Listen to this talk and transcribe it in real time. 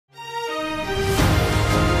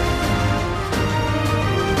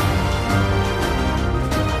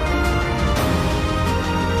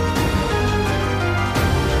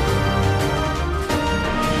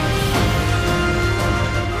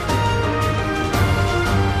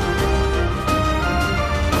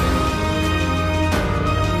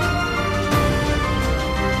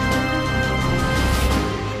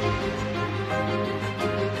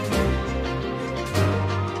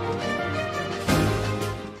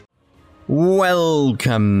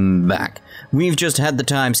Welcome back. We've just had the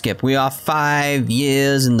time skip. We are 5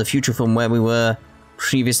 years in the future from where we were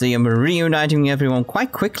previously, and we're reuniting everyone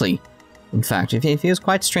quite quickly. In fact, it feels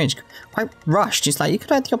quite strange, quite rushed. It's like you could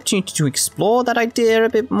have the opportunity to explore that idea a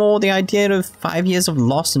bit more, the idea of 5 years of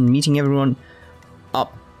loss and meeting everyone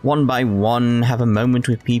up one by one, have a moment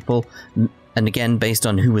with people, and again, based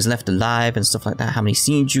on who was left alive and stuff like that, how many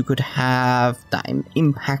scenes you could have, that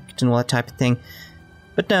impact and all that type of thing.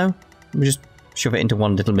 But no, we just shove it into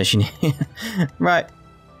one little mission here. Right,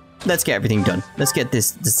 let's get everything done. Let's get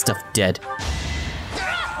this stuff dead.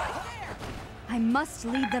 I must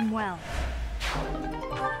lead them well.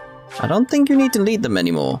 I don't think you need to lead them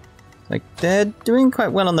anymore. Like, they're doing quite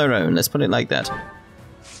well on their own, let's put it like that.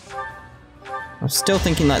 I'm still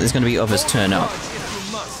thinking like there's going to be others turn up.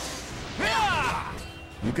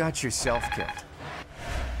 You got yourself killed.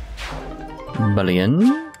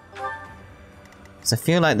 Bullion. So I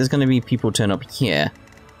feel like there's going to be people turn up here.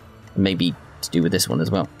 Maybe to do with this one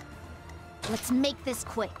as well. Let's make this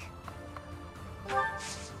quick.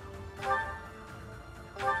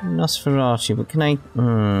 Nosferatu, but can I...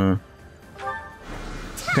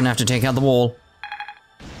 Gonna have to take out the wall.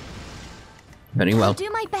 Very well. I'll do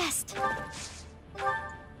my best.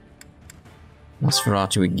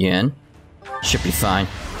 Nosferatu again. Should be fine.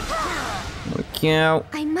 There we go.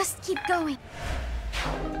 I must keep going.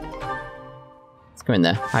 Let's go in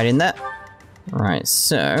there. Hide in there. Right,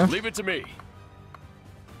 so... Leave it to me.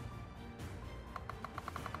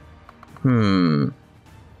 I'm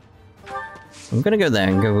gonna go there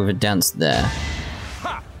and go with a dance there.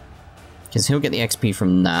 Because he'll get the XP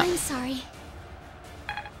from that. I'm sorry.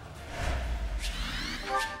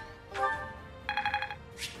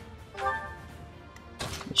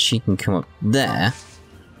 She can come up there.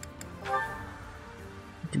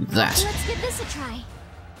 Do that. Let's give this a try.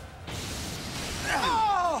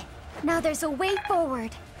 Now there's a way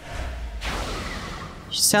forward.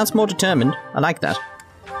 She sounds more determined. I like that.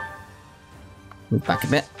 Move back a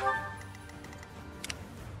bit.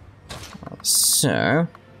 So...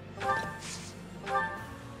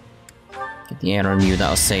 get the air on you,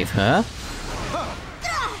 that'll save her.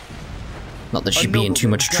 Not that she'd be in too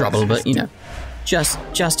much trouble, but, you know.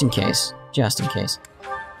 Just in case. Just in case.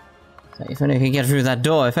 So if only I could get through that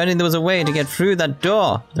door. If only there was a way to get through that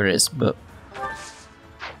door. There is, but...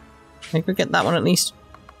 I think we get that one at least.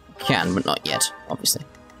 Can, but not yet, obviously.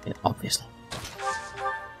 Yeah, obviously.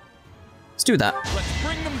 Let's do that. Let's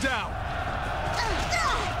bring them down.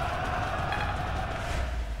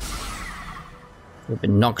 We've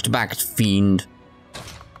been knocked back, fiend.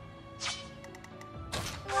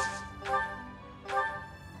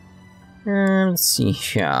 Let's see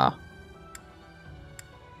here.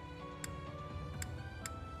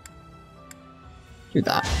 Do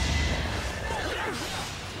that.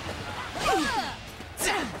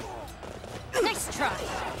 Nice try.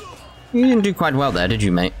 You didn't do quite well there, did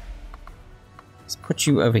you, mate? Let's put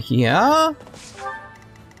you over here.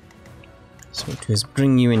 So we'll just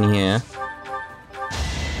bring you in here.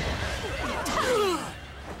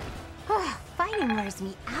 Fighting wears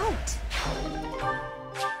me out.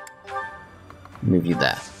 Move you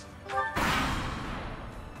there.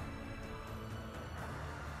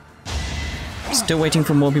 Still waiting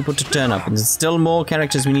for more people to turn up, and there's still more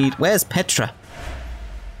characters we need. Where's Petra?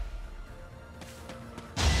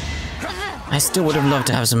 I still would have loved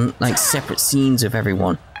to have some, like, separate scenes of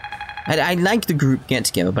everyone. I like the group get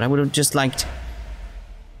together, but I would have just liked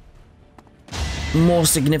more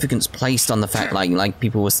significance placed on the fact, like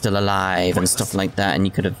people were still alive and stuff like that, and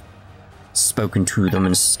you could have spoken to them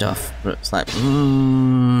and stuff. But it's like,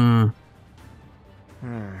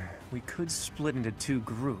 We could split into two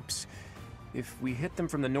groups. If we hit them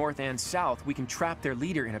from the north and south, we can trap their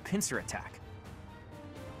leader in a pincer attack.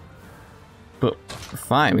 But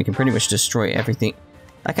fine, we can pretty much destroy everything.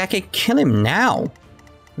 Like, I could kill him now.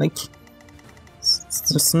 Like,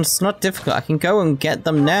 it's not difficult. I can go and get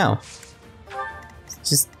them now. It's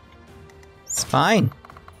just, it's fine.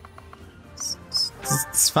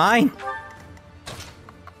 It's fine.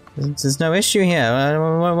 There's no issue here.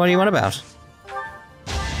 What do you want about?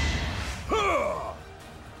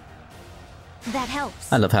 That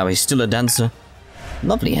helps. I love how he's still a dancer.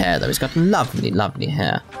 Lovely hair, though. He's got lovely, lovely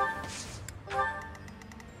hair.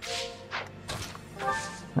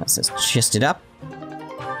 Let's just chest it up.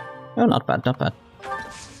 Oh, not bad, not bad.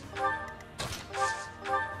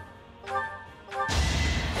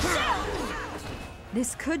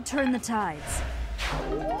 This could turn the tides.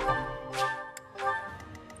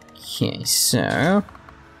 Okay, so...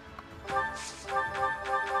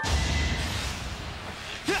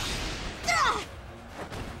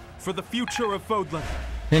 For the future of Fodlan.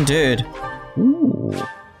 Indeed. Ooh.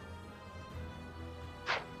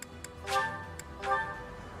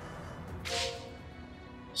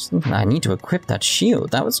 Just thinking I need to equip that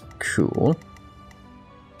shield. That was cool.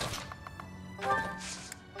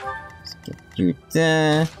 Let's get you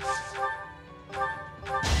there.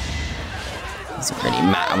 It's already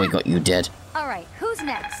mad we got you dead. Alright, who's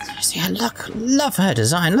next? See, love her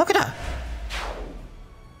design. Look at her.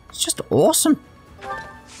 It's just awesome.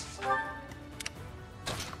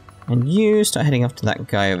 And you start heading off to that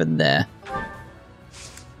guy over there.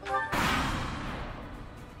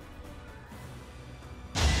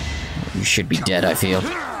 You should be dead, I feel.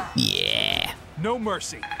 Yeah. No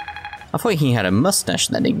mercy. I thought he had a mustache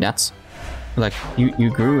then, Ignatz. Like, you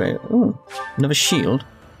grew a... Ooh, another shield.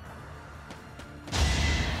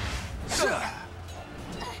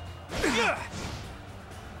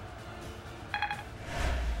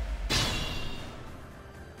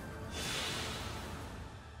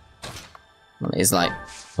 Well, he's like,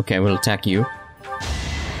 okay, we'll attack you.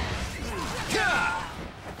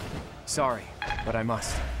 Sorry, but I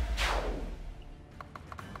must.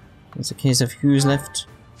 It's a case of who's left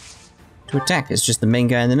to attack. It's just the main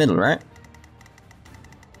guy in the middle, right?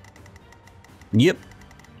 Yep.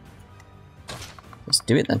 Let's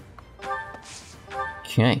do it then.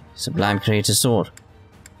 Okay, Sublime Creator Sword.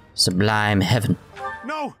 Sublime Heaven.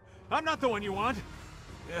 No, I'm not the one you want.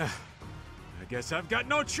 I guess I've got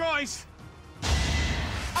no choice.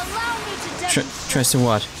 Allow me to demonstrate. Tries to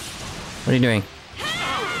what? What are you doing?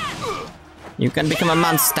 You can become a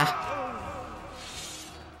monster.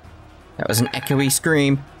 That was an echoey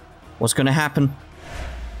scream. What's gonna happen?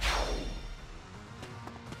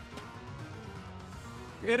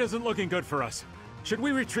 It isn't looking good for us. Should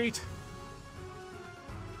we retreat?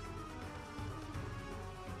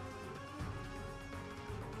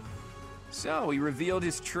 So, he revealed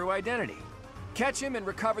his true identity. Catch him and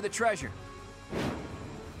recover the treasure.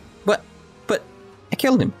 But I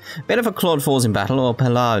killed him. Better if Claude falls in battle or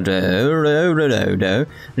Palado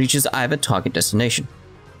reaches either target destination.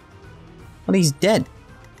 Well, he's dead.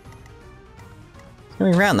 There's no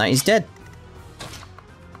way around that, he's dead.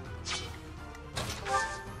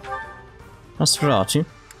 Nosferatu.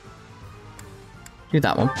 Do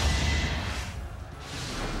that one.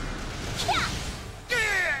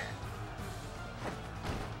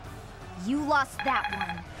 You lost that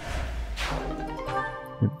one.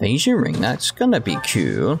 Invasion ring, that's gonna be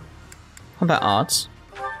cool. How about arts?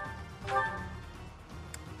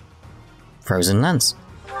 Frozen lance.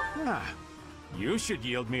 Ah, you should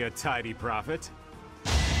yield me a tidy profit.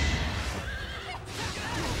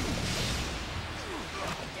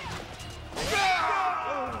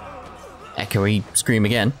 Echoey scream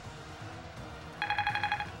again.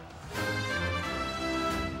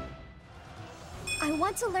 I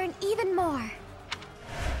want to learn even more.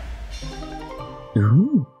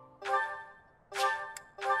 Ooh.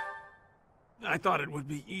 I thought it would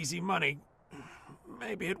be easy money.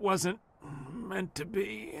 Maybe it wasn't meant to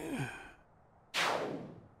be.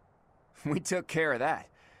 We took care of that.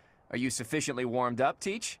 Are you sufficiently warmed up,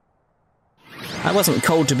 Teach? I wasn't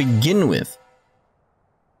cold to begin with.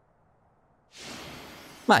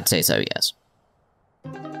 I'd say so, yes.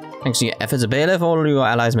 Thanks to your efforts of Byleth, all your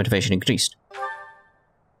allies' motivation increased.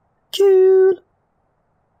 Cool.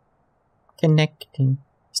 Connecting.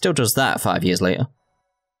 Still does that 5 years later.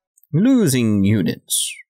 Losing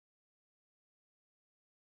units.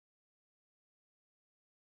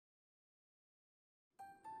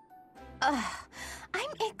 I'm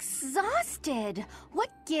exhausted. What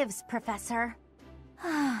gives, Professor?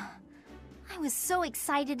 I was so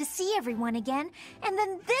excited to see everyone again, and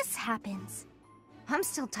then this happens. I'm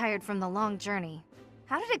still tired from the long journey.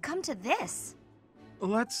 How did it come to this?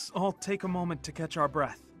 Let's all take a moment to catch our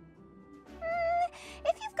breath.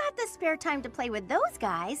 If you've got the spare time to play with those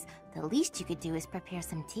guys, the least you could do is prepare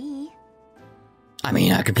some tea. I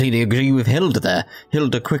mean, I completely agree with Hilda there.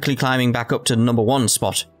 Hilda quickly climbing back up to the #1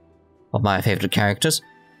 spot of my favourite characters.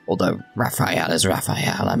 Although Raphael is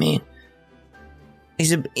Raphael, I mean. He's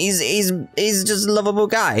just a lovable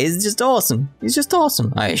guy. He's just awesome. He's just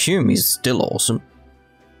awesome. I assume he's still awesome.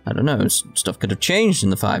 I don't know. Stuff could have changed in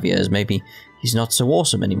the 5 years. Maybe he's not so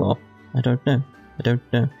awesome anymore. I don't know.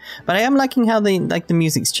 But I am liking how the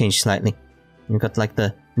music's changed slightly. We've got like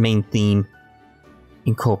the main theme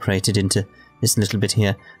incorporated into this little bit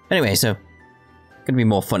here. Anyway, so gonna be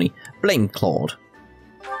more funny. Blame Claude.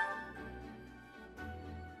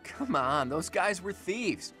 Come on, those guys were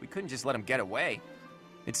thieves. We couldn't just let them get away.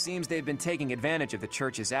 It seems they've been taking advantage of the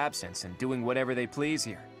church's absence and doing whatever they please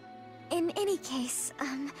here. In any case,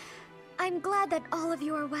 I'm glad that all of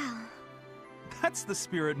you are well. That's the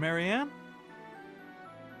spirit, Marianne.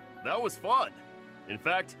 That was fun. In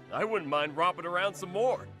fact, I wouldn't mind romping around some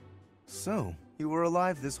more. So, you were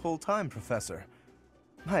alive this whole time, Professor.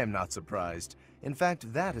 I am not surprised. In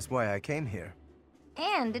fact, that is why I came here.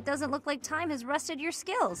 And it doesn't look like time has rusted your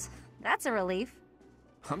skills. That's a relief.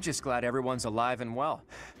 I'm just glad everyone's alive and well.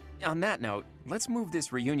 On that note, let's move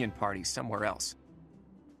this reunion party somewhere else.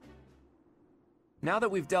 Now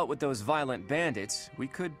that we've dealt with those violent bandits, we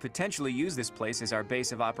could potentially use this place as our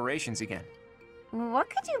base of operations again. What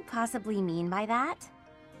could you possibly mean by that?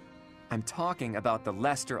 I'm talking about the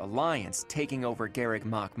Leicester Alliance taking over Garegg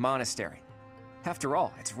Mach monastery. After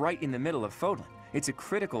all, it's right in the middle of Fodlan. It's a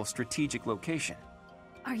critical strategic location.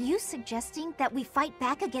 Are you suggesting that we fight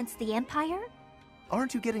back against the Empire?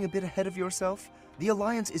 Aren't you getting a bit ahead of yourself? The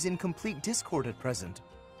Alliance is in complete discord at present.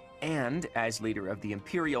 And, as leader of the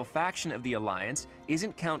Imperial faction of the Alliance,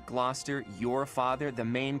 isn't Count Gloucester, your father, the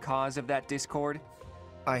main cause of that discord?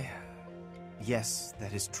 Yes,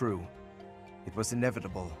 that is true. It was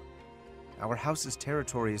inevitable. Our house's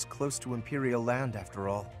territory is close to Imperial land, after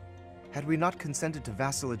all. Had we not consented to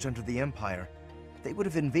vassalage under the Empire, they would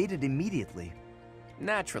have invaded immediately.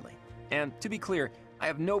 Naturally. And, to be clear, I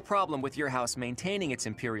have no problem with your house maintaining its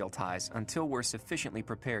Imperial ties until we're sufficiently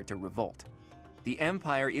prepared to revolt. The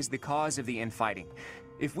Empire is the cause of the infighting.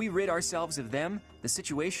 If we rid ourselves of them, the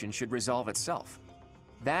situation should resolve itself.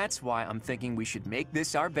 That's why I'm thinking we should make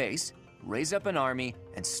this our base, raise up an army,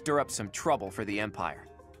 and stir up some trouble for the Empire.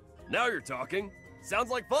 Now you're talking. Sounds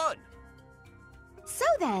like fun. So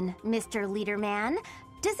then, Mr. Leaderman,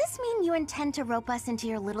 does this mean you intend to rope us into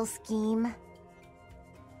your little scheme?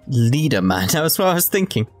 Leader man, that's what I was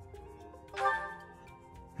thinking.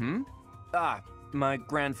 My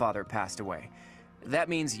grandfather passed away. That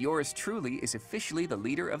means yours truly is officially the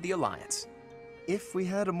leader of the Alliance. If we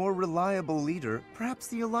had a more reliable leader, perhaps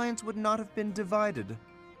the Alliance would not have been divided.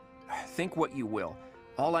 Think what you will.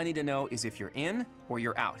 All I need to know is if you're in or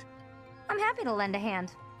you're out. I'm happy to lend a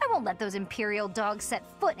hand. I won't let those Imperial dogs set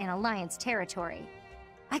foot in Alliance territory.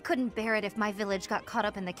 I couldn't bear it if my village got caught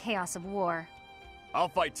up in the chaos of war. I'll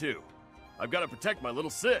fight too. I've got to protect my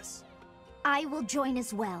little sis. I will join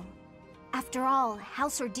as well. After all,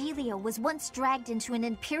 House Ordelia was once dragged into an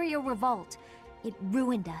Imperial revolt. It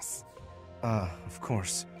ruined us. Of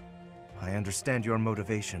course. I understand your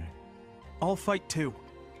motivation. I'll fight too.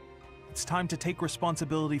 It's time to take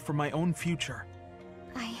responsibility for my own future.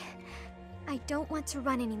 I don't want to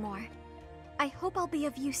run anymore. I hope I'll be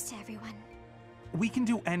of use to everyone. We can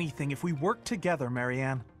do anything if we work together,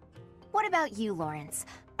 Marianne. What about you, Lawrence?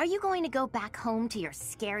 Are you going to go back home to your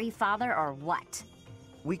scary father or what?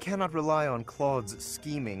 We cannot rely on Claude's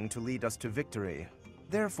scheming to lead us to victory.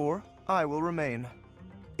 Therefore, I will remain.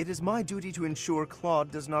 It is my duty to ensure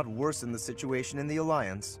Claude does not worsen the situation in the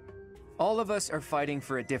Alliance. All of us are fighting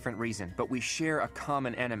for a different reason, but we share a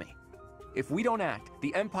common enemy. If we don't act,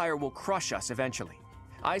 the Empire will crush us eventually.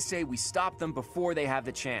 I say we stop them before they have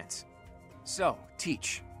the chance. So,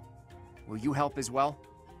 Teach, will you help as well?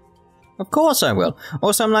 Of course I will.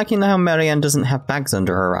 Also, I'm liking how Marianne doesn't have bags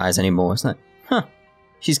under her eyes anymore. It's like,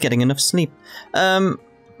 she's getting enough sleep. I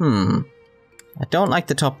don't like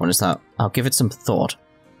the top one, so I'll give it some thought.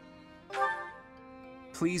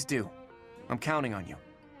 Please do. I'm counting on you.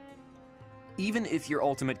 Even if your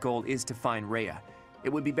ultimate goal is to find Rhea, it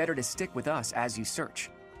would be better to stick with us as you search.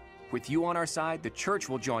 With you on our side, the Church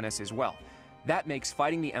will join us as well. That makes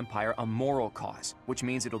fighting the Empire a moral cause, which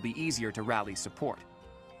means it'll be easier to rally support.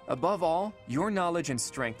 Above all, your knowledge and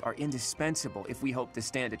strength are indispensable if we hope to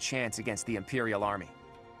stand a chance against the Imperial army.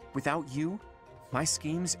 Without you, my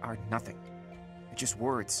schemes are nothing. They're just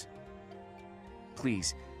words.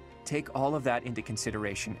 Please, take all of that into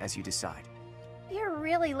consideration as you decide. You're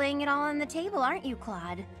really laying it all on the table, aren't you,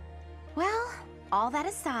 Claude? Well, all that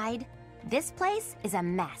aside, this place is a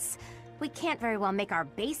mess. We can't very well make our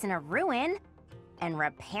base in a ruin. And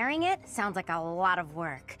repairing it sounds like a lot of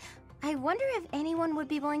work. I wonder if anyone would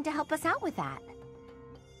be willing to help us out with that.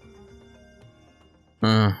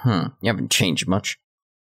 You haven't changed much.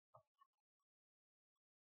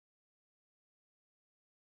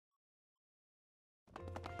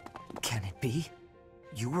 Can it be?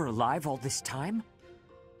 You were alive all this time?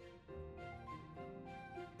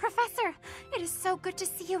 Professor, it is so good to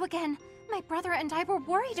see you again. My brother and I were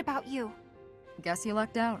worried about you. Guess you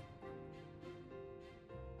lucked out.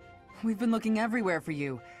 We've been looking everywhere for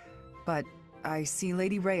you, but I see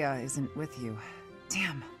Lady Rhea isn't with you.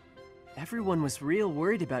 Damn. Everyone was real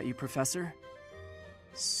worried about you, Professor.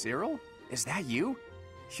 Cyril? Is that you?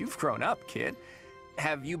 You've grown up, kid.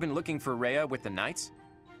 Have you been looking for Rhea with the Knights?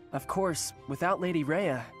 Of course, without Lady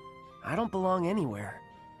Rhea, I don't belong anywhere.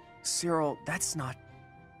 Cyril, that's not...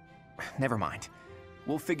 Never mind.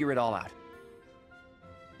 We'll figure it all out.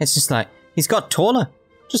 It's just like, he's got taller.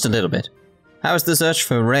 Just a little bit. How is the search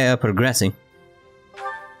for Rhea progressing?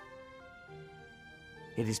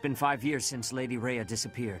 It has been 5 years since Lady Rhea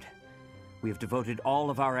disappeared. We have devoted all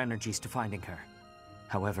of our energies to finding her.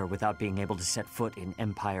 However, without being able to set foot in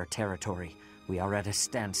Empire territory, we are at a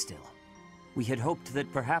standstill. We had hoped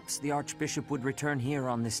that perhaps the Archbishop would return here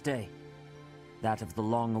on this day. That of the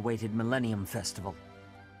long-awaited Millennium Festival.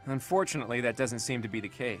 Unfortunately, that doesn't seem to be the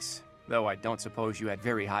case, though I don't suppose you had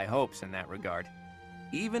very high hopes in that regard.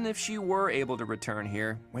 Even if she were able to return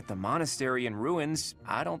here, with the monastery in ruins,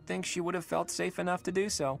 I don't think she would have felt safe enough to do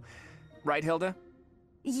so. Right, Hilda?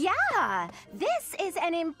 Yeah, this is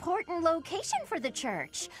an important location for the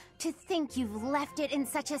church. To think you've left it in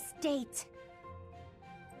such a state.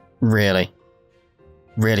 Really?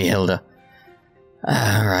 Really, Hilda?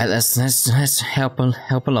 Alright, let's help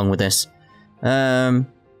along with this. Like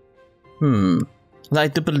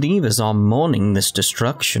the believers are mourning this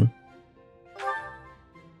destruction.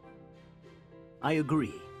 I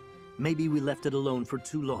agree. Maybe we left it alone for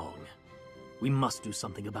too long. We must do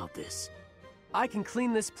something about this. I can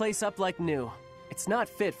clean this place up like new. It's not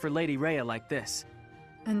fit for Lady Rhea like this.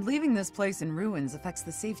 And leaving this place in ruins affects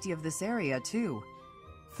the safety of this area, too.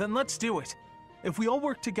 Then let's do it. If we all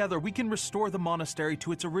work together, we can restore the monastery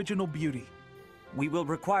to its original beauty. We will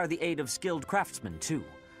require the aid of skilled craftsmen, too.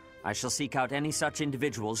 I shall seek out any such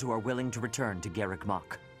individuals who are willing to return to Garegg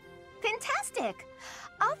Mach. Fantastic!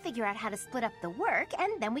 I'll figure out how to split up the work,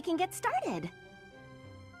 and then we can get started.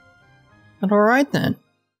 Alright then.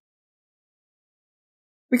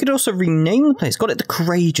 We could also rename the place. Call it the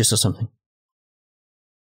Courageous or something.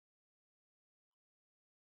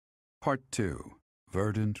 Part 2.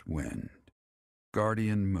 Verdant Wind.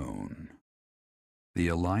 Guardian Moon. The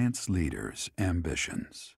Alliance Leader's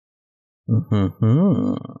Ambitions.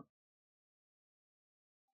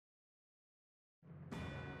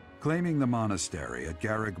 Claiming the monastery at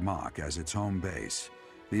Garegg Mach as its home base,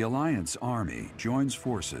 the Alliance army joins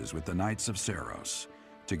forces with the Knights of Seiros.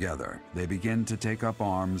 Together, they begin to take up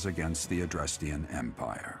arms against the Adrestian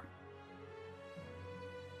Empire.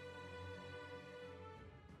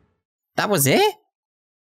 That was it?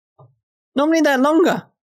 Normally they're longer.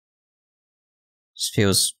 Just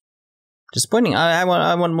feels disappointing. I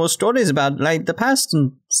want more stories about like the past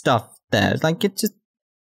and stuff there. Like it's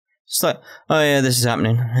just like, oh yeah, this is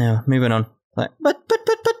happening. Yeah, moving on. Like, but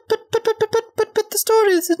the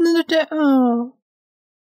story isn't it? Oh.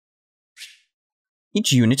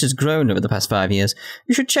 Each unit has grown over the past 5 years.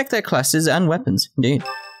 You should check their classes and weapons. Indeed.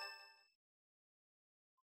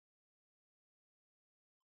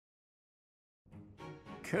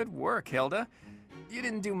 Good work, Hilda. You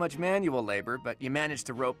didn't do much manual labor, but you managed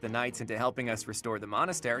to rope the knights into helping us restore the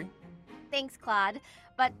monastery. Thanks, Claude.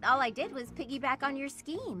 But all I did was piggyback on your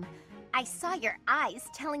scheme. I saw your eyes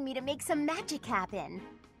telling me to make some magic happen.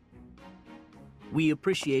 We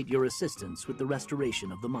appreciate your assistance with the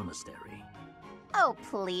restoration of the monastery. Oh,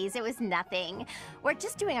 please, it was nothing. We're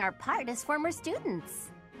just doing our part as former students.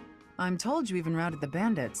 I'm told you even routed the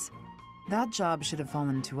bandits. That job should have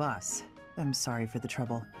fallen to us. I'm sorry for the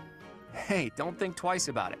trouble. Hey, don't think twice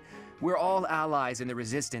about it. We're all allies in the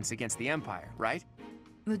resistance against the Empire, right?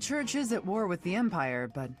 The Church is at war with the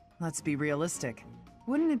Empire, but let's be realistic.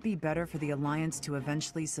 Wouldn't it be better for the Alliance to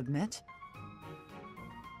eventually submit?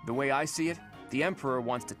 The way I see it, the Emperor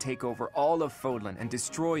wants to take over all of Fódlan and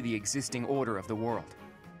destroy the existing order of the world.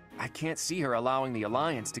 I can't see her allowing the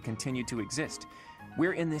Alliance to continue to exist.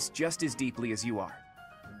 We're in this just as deeply as you are.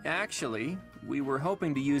 Actually, we were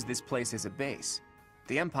hoping to use this place as a base.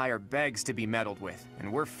 The Empire begs to be meddled with,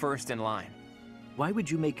 and we're first in line. Why would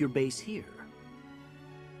you make your base here?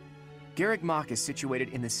 Garegg Mach is situated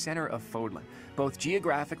in the center of Fódlan, both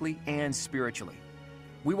geographically and spiritually.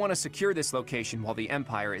 We want to secure this location while the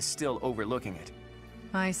Empire is still overlooking it.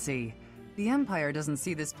 I see. The Empire doesn't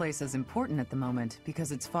see this place as important at the moment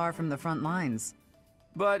because it's far from the front lines.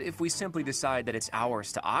 But if we simply decide that it's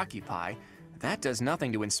ours to occupy, that does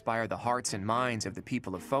nothing to inspire the hearts and minds of the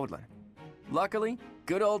people of Fódlan. Luckily,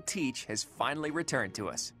 good old Teach has finally returned to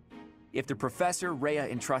us. If the Professor Rhea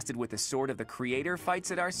entrusted with the Sword of the Creator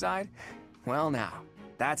fights at our side, well now,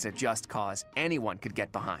 that's a just cause anyone could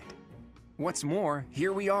get behind. What's more,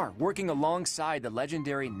 here we are, working alongside the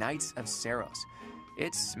legendary Knights of Seiros.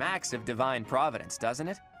 It smacks of divine providence, doesn't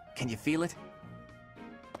it? Can you feel it?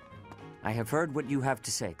 I have heard what you have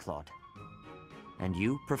to say, Claude. And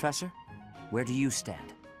you, Professor? Where do you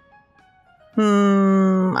stand?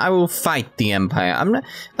 I will fight the Empire. I'm not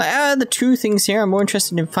like the two things here. I'm more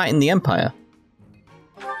interested in fighting the Empire.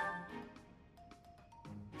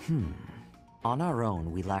 On our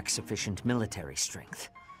own, we lack sufficient military strength.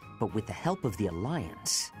 But with the help of the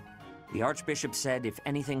Alliance, the Archbishop said if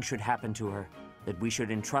anything should happen to her, that we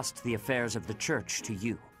should entrust the affairs of the Church to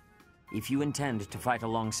you. If you intend to fight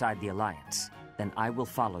alongside the Alliance, then I will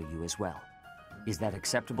follow you as well. Is that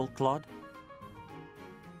acceptable, Claude?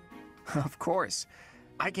 Of course.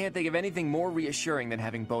 I can't think of anything more reassuring than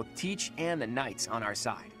having both Teach and the Knights on our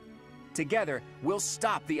side. Together, we'll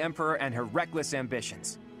stop the Emperor and her reckless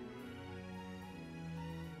ambitions.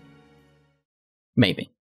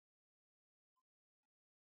 Maybe.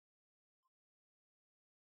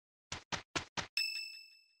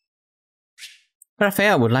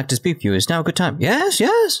 Raphael would like to speak to you. Is now a good time? Yes,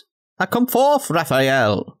 yes. Now come forth,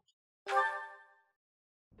 Raphael.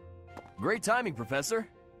 Great timing, Professor.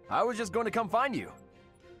 I was just going to come find you.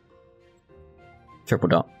 Triple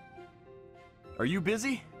dot. Are you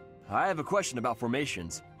busy? I have a question about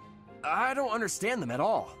formations. I don't understand them at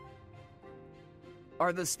all.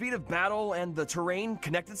 Are the speed of battle and the terrain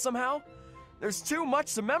connected somehow? There's too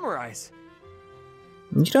much to memorize.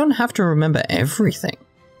 You don't have to remember everything.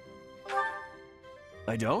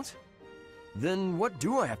 I don't? Then what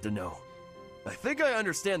do I have to know? I think I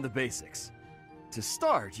understand the basics. To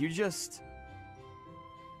start, you just...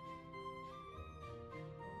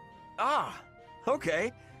 Ah,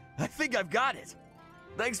 okay. I think I've got it.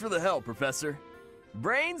 Thanks for the help, Professor.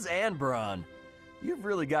 Brains and brawn. You've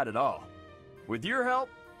really got it all. With your help,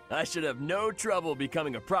 I should have no trouble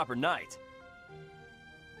becoming a proper knight.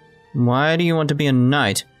 Why do you want to be a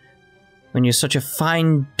knight when you're such a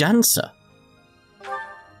fine dancer?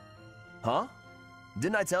 Huh?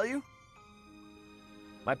 Didn't I tell you?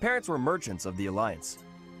 My parents were merchants of the Alliance.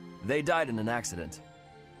 They died in an accident.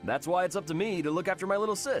 That's why it's up to me to look after my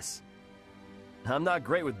little sis. I'm not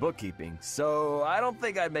great with bookkeeping, so I don't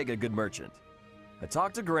think I'd make a good merchant. I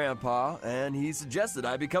talked to Grandpa, and he suggested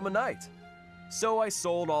I become a knight. So I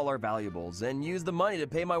sold all our valuables and used the money to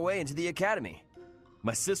pay my way into the academy.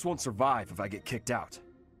 My sis won't survive if I get kicked out,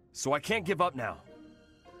 so I can't give up now.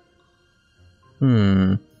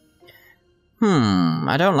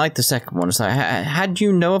 I don't like the second one. It's like, had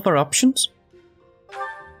you no other options?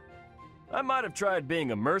 I might have tried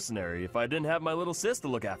being a mercenary if I didn't have my little sis to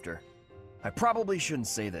look after. I probably shouldn't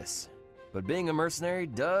say this, but being a mercenary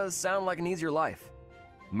does sound like an easier life.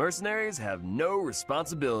 Mercenaries have no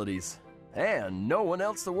responsibilities, and no one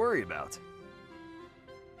else to worry about.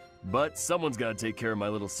 But someone's got to take care of my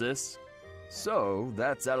little sis, so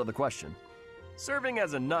that's out of the question. Serving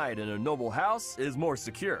as a knight in a noble house is more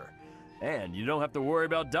secure, and you don't have to worry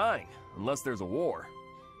about dying unless there's a war.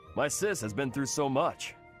 My sis has been through so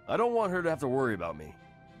much. I don't want her to have to worry about me.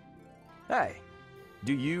 Hey,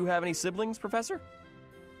 do you have any siblings, Professor?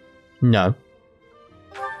 No.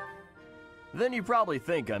 Then you probably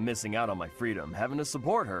think I'm missing out on my freedom, having to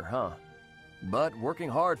support her, huh? But working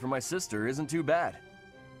hard for my sister isn't too bad.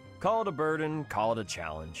 Call it a burden, call it a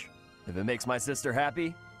challenge. If it makes my sister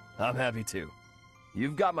happy, I'm happy too.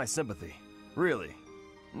 You've got my sympathy, really.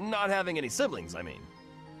 Not having any siblings, I mean.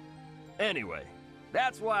 Anyway,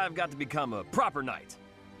 that's why I've got to become a proper knight.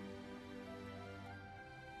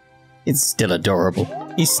 It's still adorable.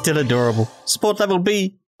 He's still adorable. Support level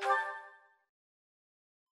B.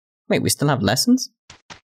 Wait, we still have lessons?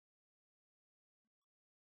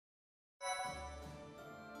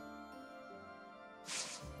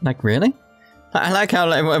 Like, really? I like how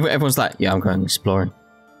everyone's like, yeah, I'm going exploring.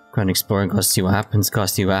 Going exploring, gotta see what happens, gotta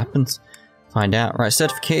see what happens. Find out. Right,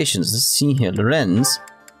 certifications. Let's see here. Lorenz.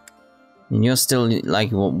 And you're still like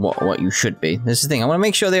what you should be. This is the thing. I want to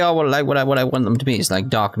make sure they are what I want them to be. It's like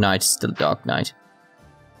Dark Knight, still Dark Knight.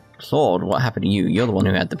 Claude, what happened to you? You're the one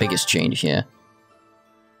who had the biggest change here.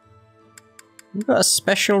 You got a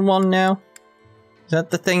special one now? Is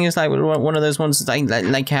that the thing? Is like one of those ones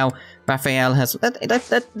like how Raphael has. Let's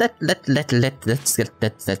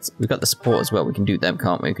we've got the support as well. We can do them,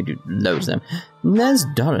 can't we? We can do loads of them. And there's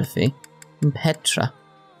Dorothy and Petra.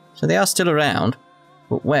 So they are still around.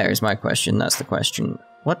 But where is my question? That's the question.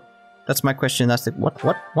 What? That's my question. That's the what?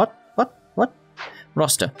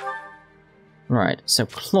 Roster. Right. So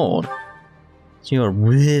Claude. So you're a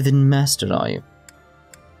Riven Master, are you?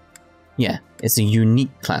 Yeah. It's a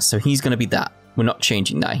unique class. So he's going to be that. We're not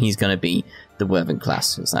changing that. He's going to be the Wyvern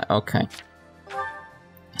class. It's like, okay.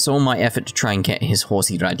 So all my effort to try and get his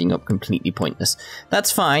horsey riding up completely pointless.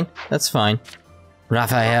 That's fine. That's fine.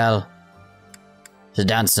 Raphael. The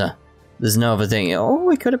dancer. There's no other thing. Oh,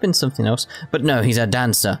 it could have been something else. But no, he's a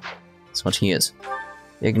dancer. That's what he is.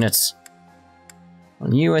 Ignatz.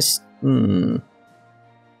 Well, US...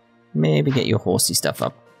 Maybe get your horsey stuff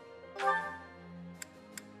up.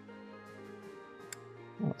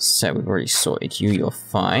 So we've already sorted you. You're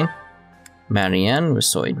fine. Marianne, we're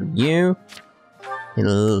sorted with you.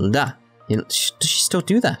 Hilda. Does she still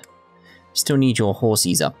do that? Still need your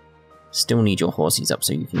horsies up. Still need your horsies up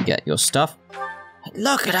so you can get your stuff.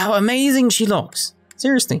 Look at how amazing she looks.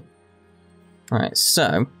 Seriously. Alright,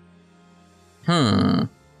 so.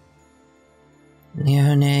 Leone,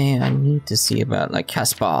 I need to see about, like,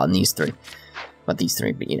 Caspar and these three. But these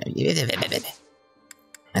three, but you know.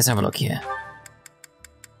 Let's have a look here.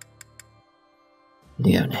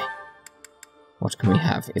 Leone. What can we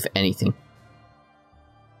have, if anything?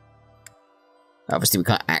 Obviously, we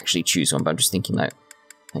can't actually choose one, but I'm just thinking, like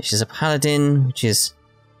she's a paladin, which is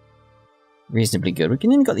reasonably good. We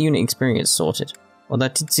can only got the unit experience sorted. Although I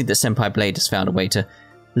did see that Senpai Blade has found a way to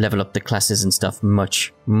level up the classes and stuff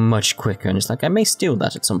much, much quicker. And it's like, I may steal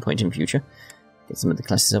that at some point in future. Get some of the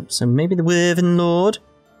classes up. So maybe the Wyvern Lord?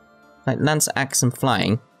 Like Lance, Axe, and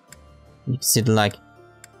Flying. You consider, like,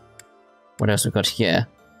 what else we've got here?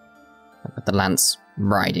 I've got the Lance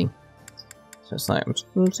Riding. So it's like,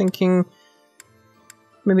 I'm thinking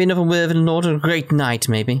maybe another Wyvern Lord or a Great Knight,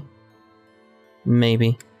 maybe.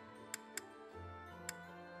 Maybe.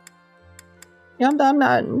 Yeah, I'm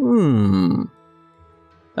not.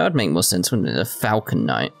 That would make more sense, wouldn't it? A Falcon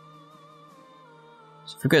Knight.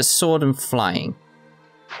 So if we've got Sword and Flying.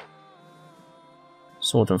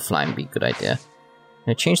 Sword and Flying would be a good idea.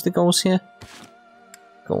 Can I change the goals here?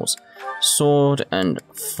 Goals. Sword and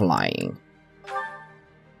Flying.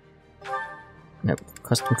 Nope.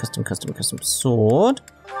 Custom. Sword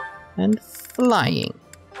and Flying.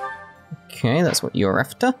 Okay, that's what you're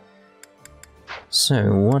after.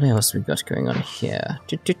 So, what else we got going on here?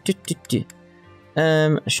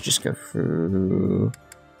 I should just go through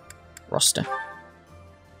roster.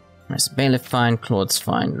 Right, so Byleth fine, Claude's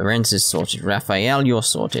fine, Lorenz is sorted, Raphael, you're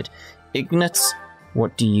sorted. Ignatz,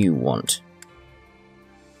 what do you want?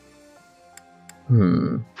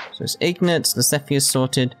 So it's Ignatz, Lasephia's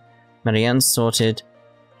sorted, Marianne's sorted,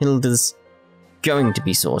 Hilda's going to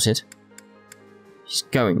be sorted. She's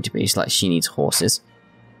going to be, it's like she needs horses.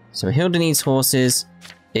 So Hilda needs horses,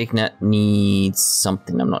 Ignat needs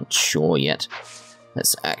something, I'm not sure yet.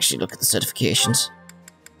 Let's actually look at the certifications.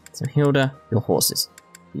 So Hilda, your horses.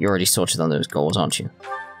 You're already sorted on those goals, aren't you?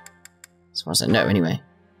 As far as I know, anyway.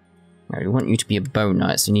 Right, we want you to be a bow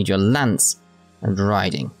knight, so you need your lance and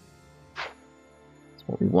riding. That's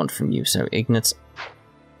what we want from you. So Ignatz,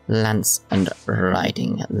 lance and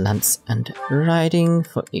riding. Lance and riding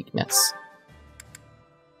for Ignatz.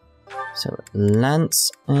 So,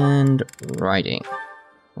 lance and riding.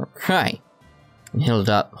 Okay. And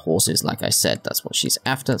Hilda, horses, like I said, that's what she's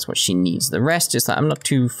after, that's what she needs. The rest is that I'm not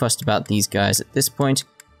too fussed about these guys at this point.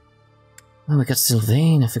 Oh, we got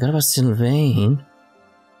Sylvain. I forgot about Sylvain.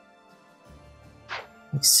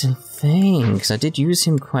 Like Sylvain, because I did use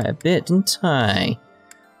him quite a bit, didn't I?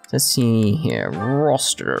 Let's see here.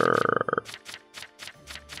 Roster.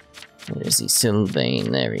 Where is he?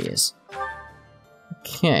 Sylvain. There he is.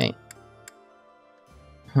 Okay.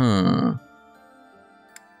 We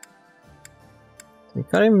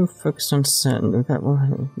got him focused on certain. We've got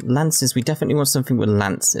lances. We definitely want something with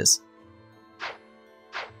lances.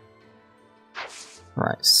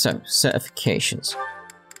 Right. So certifications.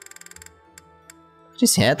 What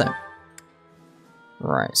is here though?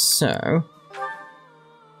 Right. So.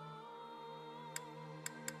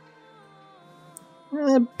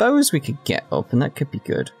 Bows we could get up, and that could be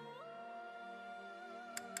good.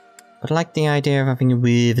 But I like the idea of having a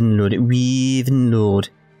Wyvern Lord.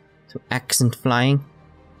 So accent flying.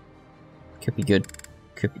 Could be good.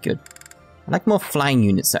 Could be good. I like more flying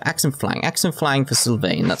units, so accent flying. Accent flying for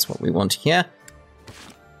Sylvain, that's what we want here.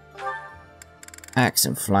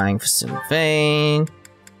 Accent flying for Sylvain.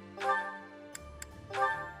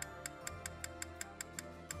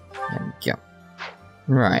 There we go.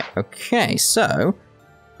 Right, okay, so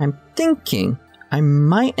I'm thinking I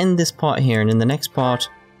might end this part here, and in the next part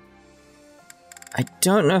I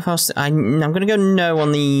don't know if I'm going to go no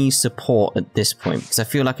on the support at this point, because I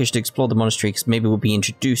feel like I should explore the monastery, because maybe we'll be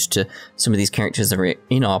introduced to some of these characters that are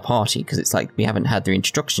in our party, because it's like we haven't had their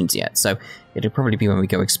introductions yet, so it'll probably be when we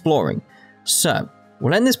go exploring. So,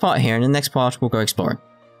 we'll end this part here, and in the next part we'll go exploring.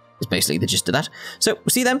 It's basically the gist of that. So, we'll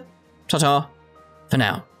see you then. Ta-ta, for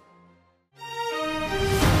now.